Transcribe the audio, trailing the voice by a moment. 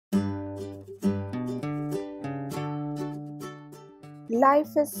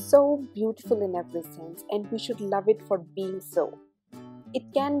Life is so beautiful in every sense, and we should love it for being so. It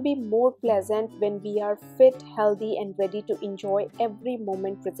can be more pleasant when we are fit, healthy, and ready to enjoy every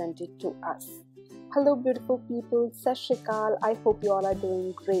moment presented to us. Hello, beautiful people. Sat Shri Akal. I hope you all are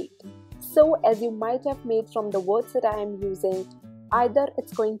doing great. So, as you might have made from the words that I am using, either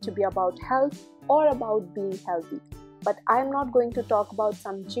it's going to be about health or about being healthy. But I'm not going to talk about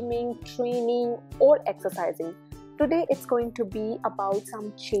some gymming, training, or exercising. Today it's going to be about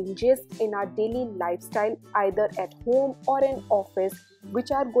some changes in our daily lifestyle, either at home or in office, which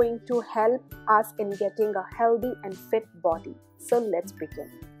are going to help us in getting a healthy and fit body. So let's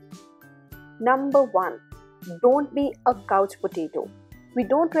begin. Number 1. Don't be a couch potato. We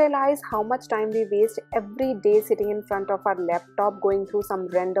don't realize how much time we waste every day sitting in front of our laptop, going through some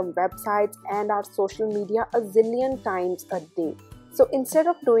random websites and our social media a zillion times a day. So instead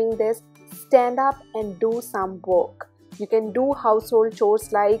of doing this, stand up and do some work. You can do household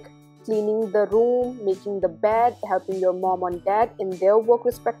chores like cleaning the room, making the bed, helping your mom and dad in their work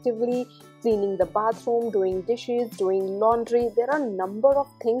respectively, cleaning the bathroom, doing dishes, doing laundry. There are a number of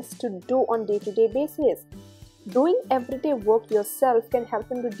things to do on day-to-day basis. Doing everyday work yourself can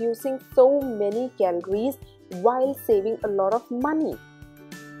help in reducing so many calories while saving a lot of money.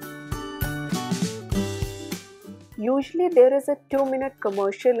 Usually there is a 2-minute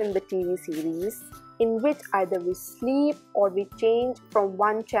commercial in the TV series in which either we sleep or we change from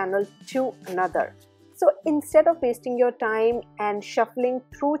one channel to another. So instead of wasting your time and shuffling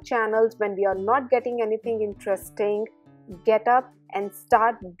through channels when we are not getting anything interesting, get up and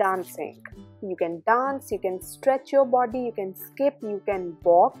start dancing. You can dance, you can stretch your body, you can skip, you can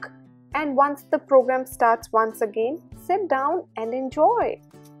walk, and once the program starts once again, sit down and enjoy.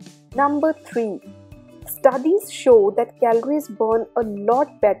 Number 3. Studies show that calories burn a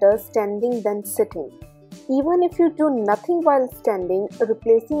lot better standing than sitting. Even if you do nothing while standing,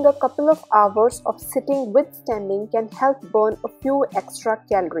 replacing a couple of hours of sitting with standing can help burn a few extra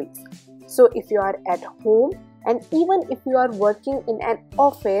calories. So if you are at home and even if you are working in an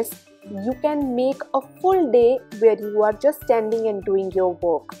office, you can make a full day where you are just standing and doing your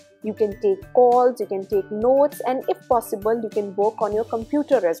work. You can take calls, you can take notes, and if possible, you can work on your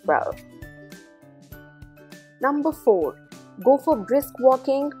computer as well. Number 4. Go for brisk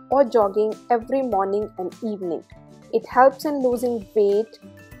walking or jogging every morning and evening. It helps in losing weight,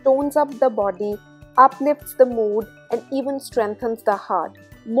 tones up the body, uplifts the mood, and even strengthens the heart.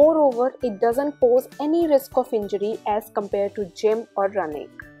 Moreover, it doesn't pose any risk of injury as compared to gym or running.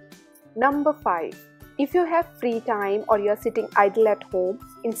 Number 5. If you have free time or you are sitting idle at home,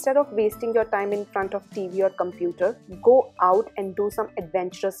 instead of wasting your time in front of TV or computer, go out and do some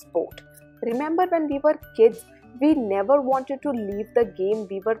adventurous sport. Remember when we were kids, we never wanted to leave the game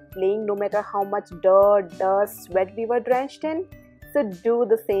we were playing no matter how much dirt, dust, sweat we were drenched in. So do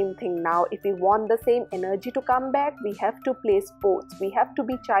the same thing now. If we want the same energy to come back, we have to play sports. We have to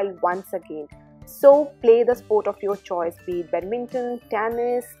be child once again. So play the sport of your choice, be it badminton,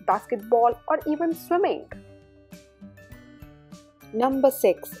 tennis, basketball, or even swimming. Number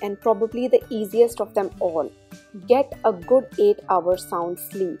 6, and probably the easiest of them all, get a good 8-hour sound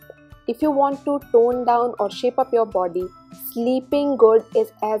sleep. If you want to tone down or shape up your body, sleeping good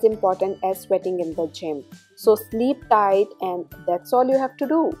is as important as sweating in the gym. So sleep tight, and that's all you have to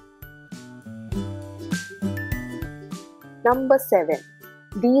do. Number 7.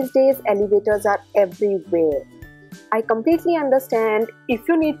 These days elevators are everywhere. I completely understand if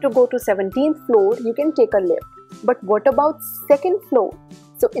you need to go to 17th floor, you can take a lift. But what about 2nd floor?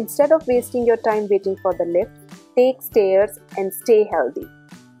 So instead of wasting your time waiting for the lift, take stairs and stay healthy.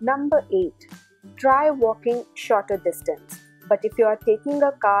 Number 8. Try walking shorter distance. But if you are taking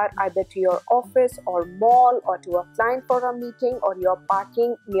a car either to your office or mall or to a client for a meeting, or you are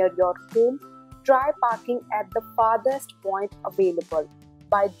parking near your home, try parking at the farthest point available.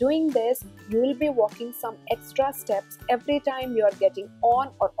 By doing this, you will be walking some extra steps every time you are getting on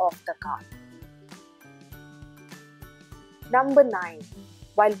or off the car. Number 9.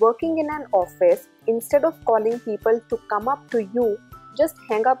 While working in an office, instead of calling people to come up to you, just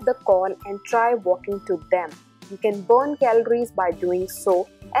hang up the call and try walking to them. You can burn calories by doing so,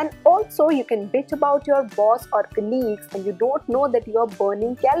 and also you can bitch about your boss or colleagues and you don't know that you are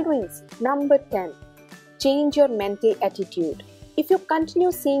burning calories. Number 10. Change your mental attitude. If you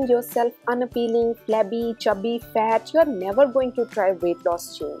continue seeing yourself unappealing, flabby, chubby, fat, you are never going to try weight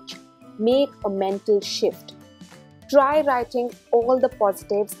loss change. Make a mental shift. Try writing all the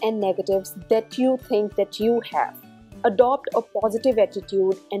positives and negatives that you think that you have. Adopt a positive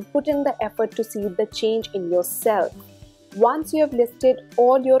attitude and put in the effort to see the change in yourself. Once you have listed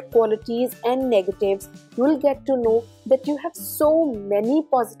all your qualities and negatives, you will get to know that you have so many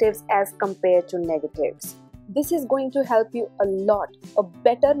positives as compared to negatives. This is going to help you a lot. A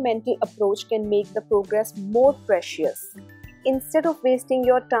better mental approach can make the progress more precious. Instead of wasting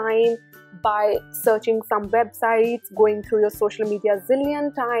your time by searching some websites, going through your social media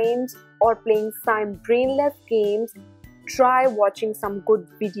zillion times, or playing some brainless games, try watching some good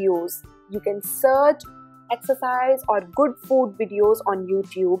videos. You can search exercise or good food videos on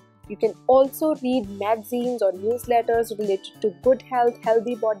YouTube. You can also read magazines or newsletters related to good health,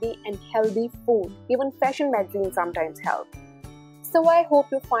 healthy body and healthy food. Even fashion magazines sometimes help. So I hope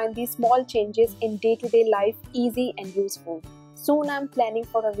you find these small changes in day-to-day life easy and useful. Soon I'm planning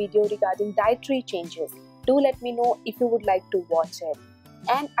for a video regarding dietary changes. Do let me know if you would like to watch it.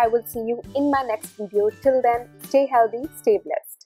 And I will see you in my next video. Till then, stay healthy, stay blessed.